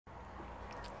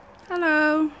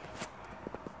Hello,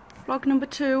 vlog number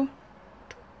 2.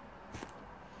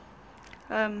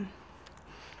 I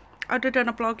did a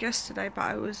vlog yesterday, but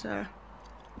I was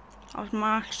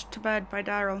marched to bed by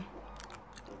Daryl.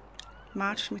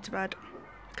 Marched me to bed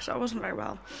because I wasn't very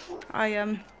well.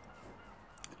 I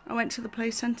went to the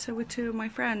play centre with 2 of my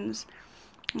friends,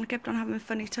 and I kept on having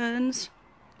funny turns.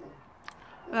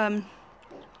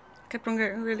 Kept on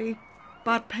getting really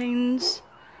bad pains,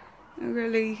 and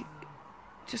really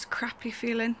just crappy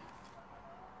feeling.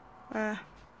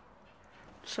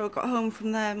 So I got home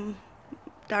from them.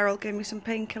 Daryl gave me some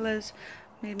painkillers,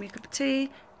 made me a cup of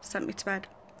tea, sent me to bed.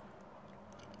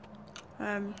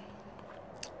 I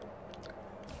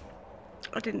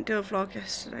didn't do a vlog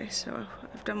yesterday, so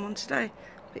I've done one today.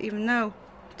 But even though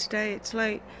today it's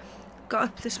late, got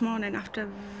up this morning after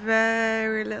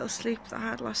very little sleep that I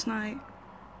had last night.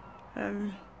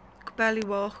 Could barely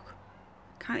walk,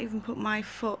 can't even put my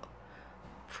foot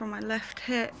from my left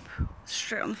hip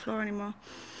straight on the floor anymore.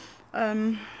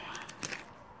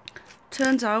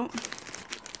 Turns out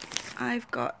I've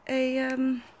got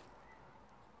a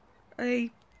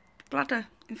bladder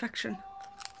infection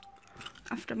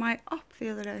after my op the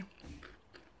other day.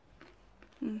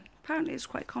 Apparently it's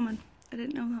quite common. I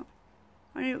didn't know that.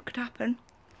 I knew it could happen,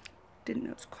 didn't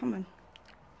know it's common.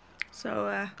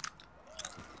 So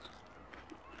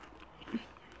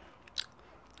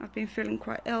I've been feeling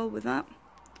quite ill with that.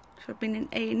 So I've been in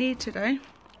A&E today.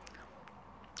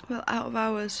 Well, out of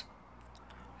hours.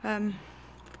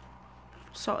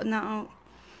 Sorting that out.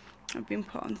 I've been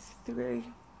put on 3,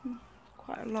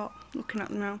 quite a lot, looking at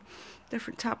them now,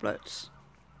 different tablets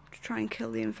to try and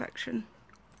kill the infection.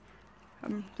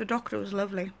 The doctor was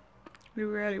lovely, he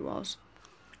really was.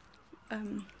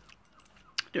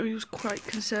 He was quite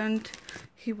concerned.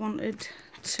 He wanted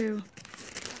to,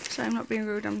 so I'm not being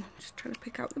rude, I'm just trying to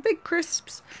pick out the big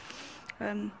crisps.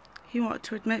 He wanted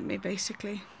to admit me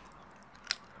basically,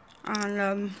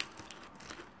 and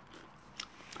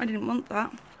I didn't want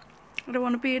that. I don't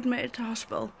want to be admitted to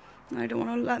hospital, and I don't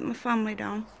want to let my family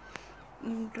down.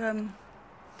 And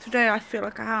today I feel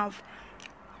like I have.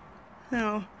 You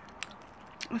know,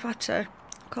 I've had to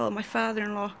call my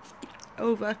father-in-law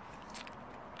over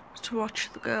to watch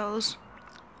the girls.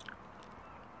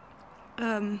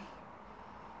 I've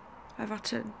had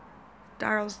to,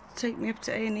 Daryl's take me up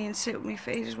to A&E and sit with me for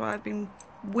ages while I've been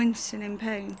wincing in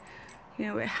pain. You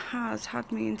know, it has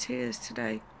had me in tears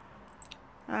today.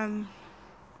 That's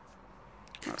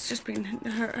just been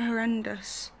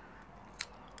horrendous.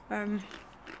 Something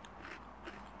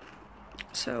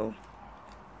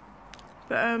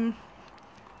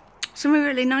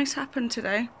really nice happened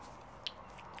today.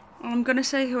 I'm gonna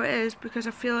say who it is because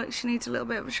I feel like she needs a little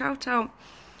bit of a shout out.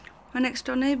 My next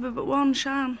door neighbour but one,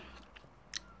 Shan.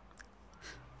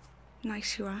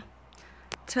 Nice you are.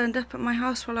 Turned up at my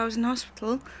house while I was in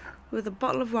hospital with a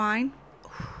bottle of wine.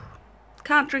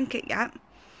 Can't drink it yet,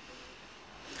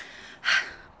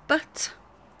 but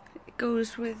it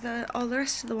goes with all the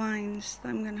rest of the wines that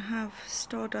I'm going to have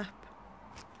stored up,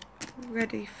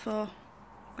 ready for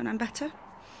when I'm better.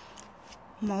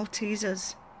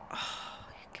 Maltesers. Oh,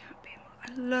 you can't be.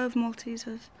 I love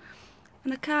Maltesers.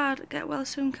 And a card, a get well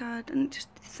soon card, and just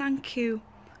thank you.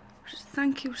 Just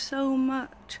thank you so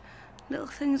much. Little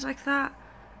things like that,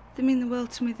 they mean the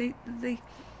world to me. They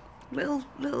little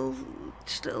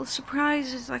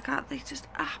surprises like that, they just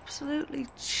absolutely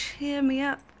cheer me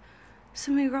up.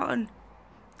 Something rotten,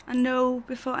 I know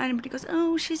before anybody goes,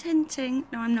 oh, she's hinting.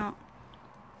 No, I'm not.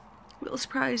 Little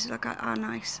surprises like that are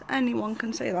nice. Anyone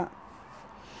can say that.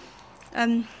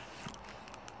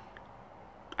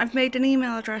 I've made an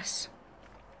email address.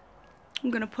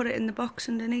 I'm going to put it in the box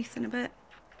underneath in a bit.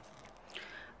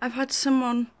 I've had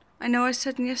someone, I know I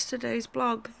said in yesterday's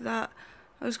blog that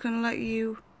I was going to let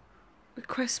you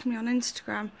request me on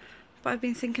Instagram, but I've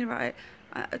been thinking about it.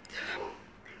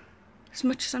 As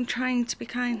much as I'm trying to be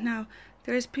kind now,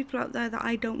 there is people out there that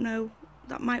I don't know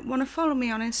that might want to follow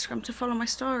me on Instagram to follow my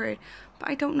story, but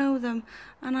I don't know them,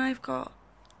 and I've got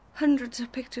hundreds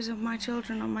of pictures of my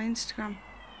children on my Instagram.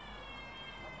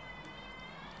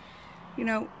 You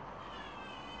know,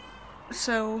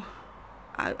 so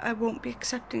I won't be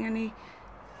accepting any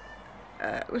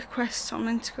requests on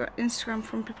Instagram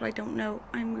from people I don't know.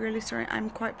 I'm really sorry. I'm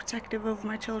quite protective of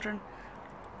my children.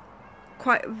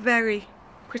 Quite very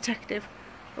protective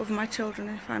of my children,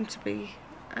 if I'm to be.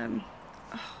 I'm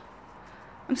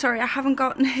sorry, I haven't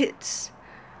gotten hits.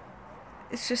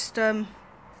 It's just I'm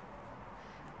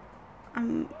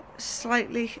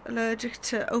slightly allergic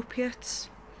to opiates,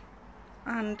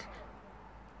 and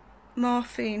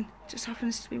morphine just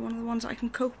happens to be one of the ones I can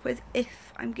cope with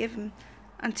if I'm given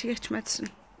anti-itch medicine,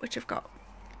 which I've got.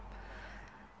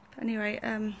 Anyway,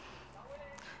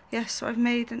 yes, so I've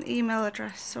made an email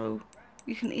address, so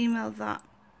you can email that.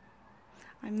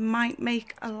 I might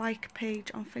make a like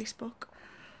page on Facebook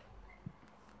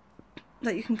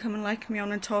that you can come and like me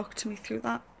on and talk to me through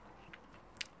that.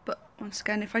 But once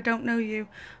again, if I don't know you,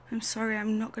 I'm sorry,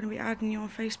 I'm not going to be adding you on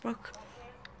Facebook.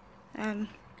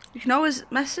 You can always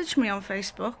message me on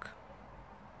Facebook.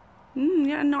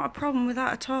 Yeah, not a problem with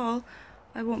that at all.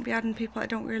 I won't be adding people I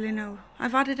don't really know.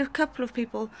 I've added a couple of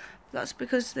people, but that's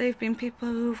because they've been people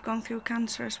who've gone through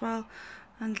cancer as well,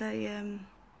 and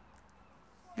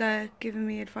they're giving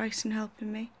me advice and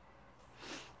helping me.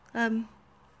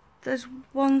 There's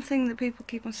one thing that people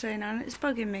keep on saying, and it's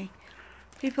bugging me.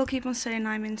 People keep on saying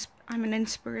I'm an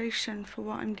inspiration for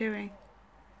what I'm doing.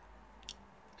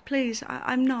 Please,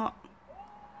 I'm not.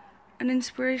 An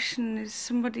inspiration is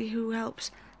somebody who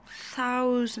helps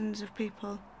thousands of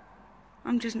people.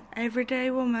 I'm just an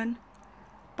everyday woman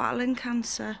battling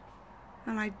cancer,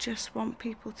 and I just want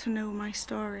people to know my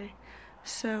story.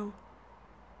 So,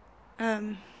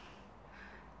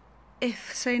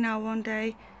 if, say now one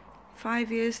day,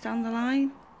 5 years down the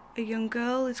line, a young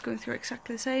girl is going through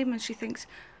exactly the same and she thinks,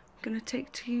 I'm going to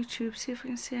take to YouTube, see if I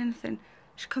can see anything.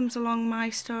 She comes along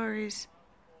my stories.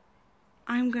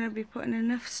 I'm going to be putting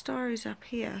enough stories up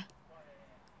here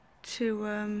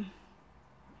to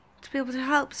be able to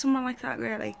help someone like that,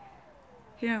 really.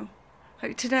 You know,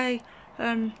 like today,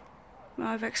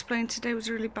 I've explained today was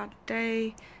a really bad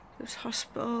day. There was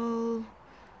hospital,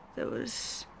 there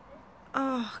was,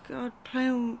 oh God,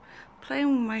 playing with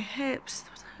my hips.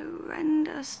 It was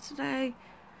horrendous today.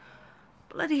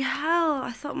 Bloody hell,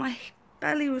 I thought my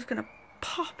belly was going to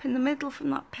pop in the middle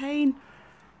from that pain.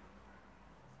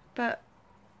 But,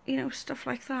 you know, stuff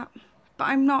like that. But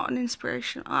I'm not an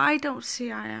inspiration. I don't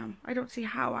see I am. I don't see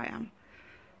how I am.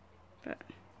 But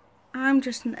I'm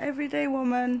just an everyday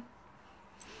woman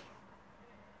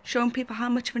showing people how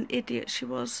much of an idiot she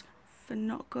was for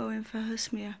not going for her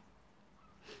smear.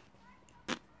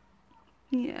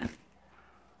 Yeah.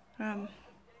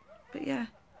 But yeah.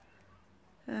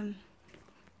 You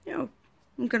know,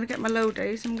 I'm going to get my low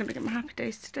days. I'm going to get my happy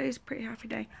days. Today's a pretty happy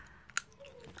day.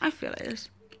 I feel it is.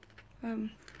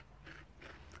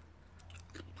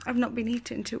 I've not been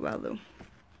eating too well though.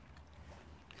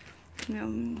 You know,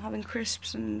 I'm having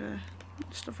crisps and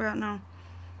stuff like that now.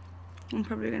 I'm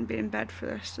probably going to be in bed for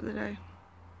the rest of the day.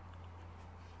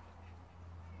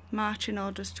 Marching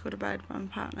orders to go to bed by my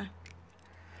partner.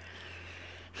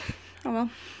 Oh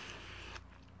well.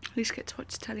 At least get to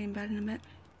watch telly in bed in a bit.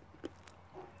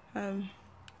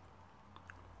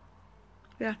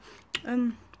 Yeah.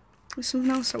 There's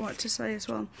something else I wanted to say as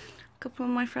well. A couple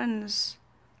of my friends,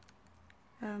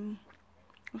 I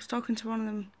was talking to one of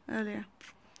them earlier.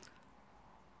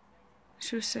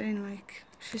 She was saying, like,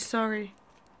 she's sorry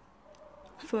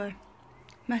for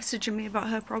messaging me about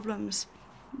her problems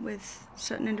with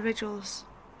certain individuals.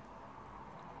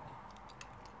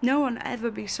 No one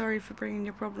ever be sorry for bringing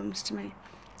your problems to me.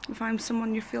 If I'm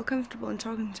someone you feel comfortable in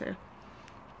talking to,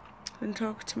 then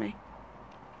talk to me.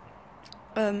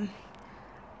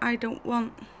 I don't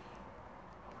want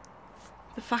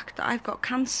the fact that I've got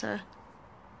cancer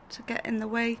to get in the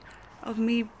way of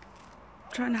me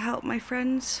trying to help my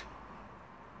friends.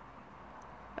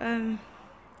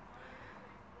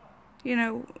 You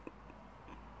know,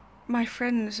 my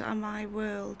friends are my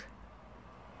world.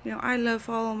 You know, I love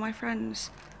all my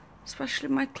friends, especially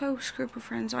my close group of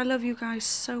friends. I love you guys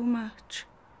so much.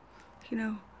 You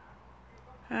know,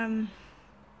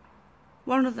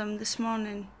 one of them this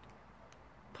morning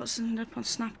put something up on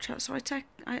Snapchat, so I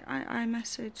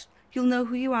messaged, you'll know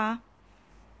who you are,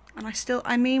 and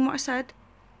I mean what I said.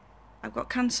 I've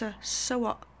got cancer, so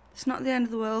what? It's not the end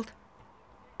of the world.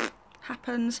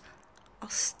 Happens. I'll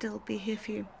still be here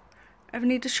for you. Ever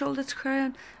need a shoulder to cry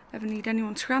on? Ever need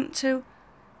anyone to rant to?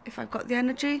 If I've got the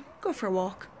energy, go for a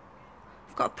walk.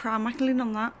 I've got a pram, I can lean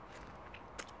on that.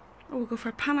 Or we'll go for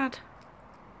a panad.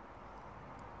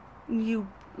 And you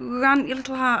rant your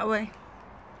little heart away.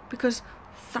 Because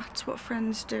that's what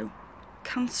friends do.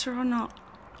 Cancer or not.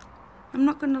 I'm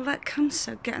not going to let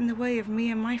cancer get in the way of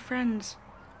me and my friends.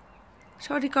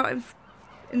 It's already got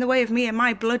in the way of me and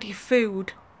my bloody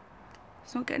food.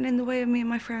 It's not getting in the way of me and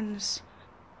my friends.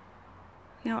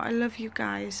 You know, I love you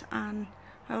guys and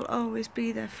I will always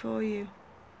be there for you.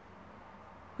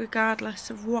 Regardless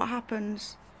of what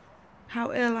happens,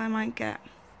 how ill I might get.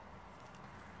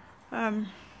 But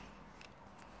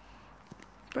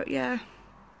yeah,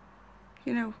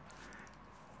 you know,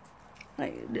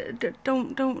 like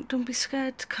don't be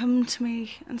scared to come to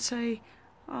me and say,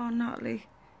 oh Natalie,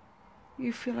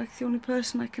 you feel like the only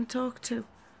person I can talk to.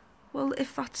 Well,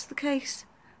 if that's the case,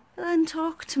 but then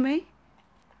talk to me.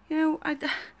 You know, I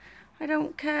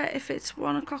don't care if it's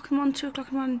 1 o'clock in the morning, 2 o'clock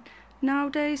in the morning.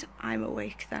 Nowadays, I'm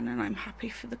awake then and I'm happy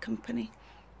for the company.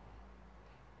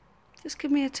 Just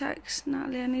give me a text,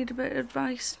 Natalie, I need a bit of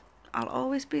advice. I'll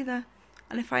always be there.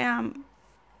 And if I am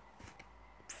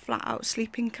flat out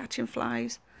sleeping, catching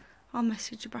flies, I'll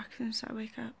message you back as soon as I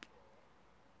wake up.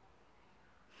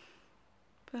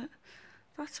 But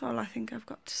that's all I think I've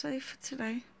got to say for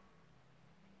today.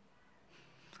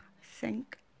 I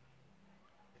think.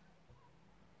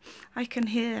 I can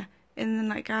hear In the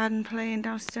Night Garden playing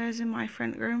downstairs in my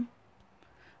front room.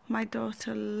 My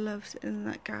daughter loves In the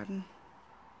Night Garden.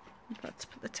 I'm about to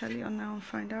put the telly on now and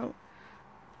find out.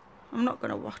 I'm not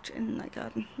going to watch In the Night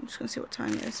Garden. I'm just going to see what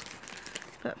time it is.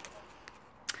 But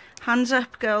hands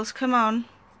up, girls, come on.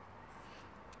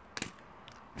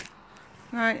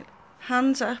 Right,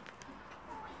 hands up.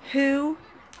 Who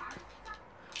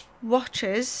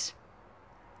watches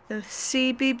the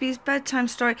CBeebies bedtime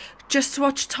story just to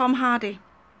watch Tom Hardy?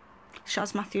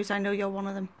 Shaz Matthews, I know you're one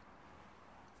of them.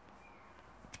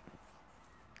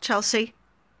 Chelsea,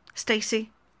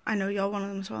 Stacey, I know you're one of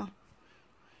them as well.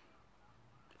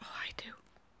 Oh, I do.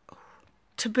 Oh.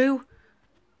 Taboo.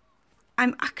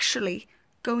 I'm actually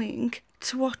going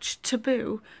to watch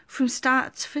Taboo from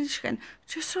start to finish again,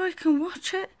 just so I can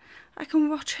watch it. I can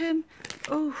watch him.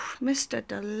 Oh, Mr.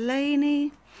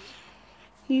 Delaney,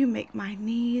 you make my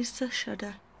knees to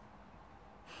shudder.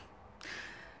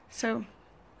 So,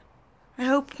 I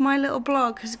hope my little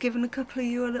blog has given a couple of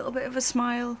you a little bit of a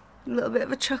smile, a little bit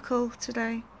of a chuckle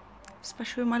today,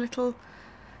 especially with my little,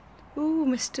 ooh,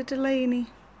 Mr. Delaney.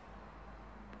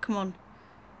 Come on.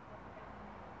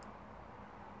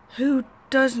 Who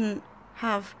doesn't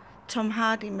have Tom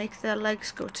Hardy make their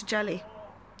legs go to jelly?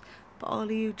 But all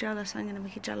of you jealous, I'm going to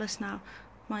make you jealous now.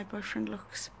 My boyfriend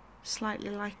looks slightly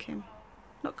like him.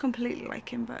 Not completely like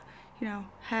him, but, you know,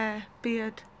 hair,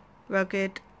 beard,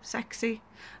 rugged, sexy.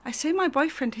 I say my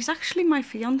boyfriend, he's actually my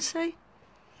fiancé.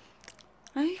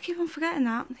 I keep on forgetting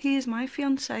that. He is my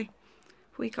fiancé.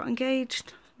 We got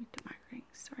engaged. My ring,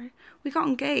 sorry. We got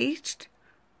engaged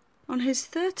on his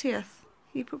 30th.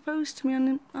 He proposed to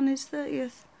me on his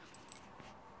 30th.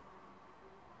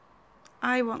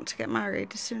 I want to get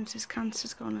married as soon as his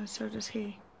cancer's gone, and so does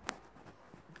he.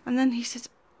 And then he says,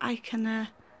 I can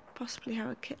possibly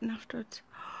have a kitten afterwards.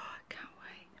 Oh, I can't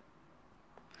wait.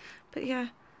 But yeah,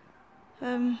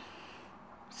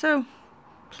 so,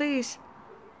 please,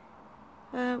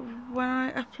 when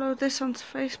I upload this onto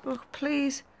Facebook,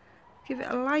 please give it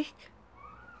a like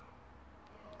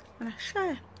and a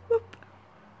share. Whoop.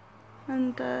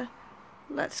 And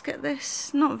let's get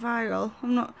this not viral.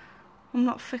 I'm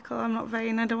not fickle, I'm not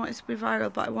vain, I don't want it to be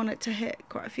viral, but I want it to hit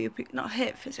quite a few people. Not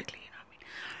hit physically, you know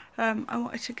what I mean. I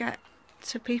want it to get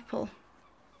to people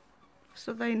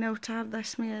so they know to have their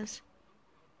smears.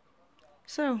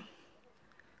 So,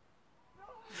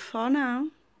 for now,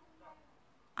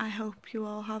 I hope you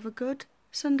all have a good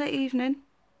Sunday evening.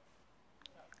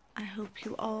 I hope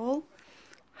you all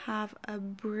have a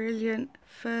brilliant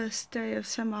first day of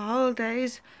summer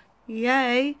holidays.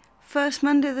 Yay! First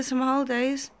Monday of the summer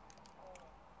holidays.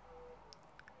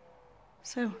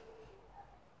 So,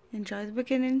 enjoy the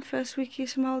beginning, first week of your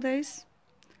summer holidays.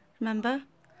 Remember,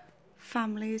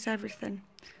 family is everything,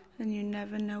 and you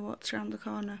never know what's around the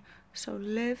corner. So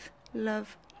live,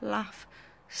 love, laugh,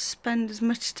 spend as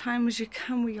much time as you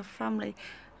can with your family,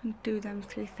 and do them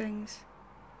 3 things.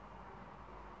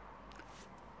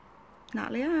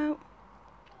 Natalie out.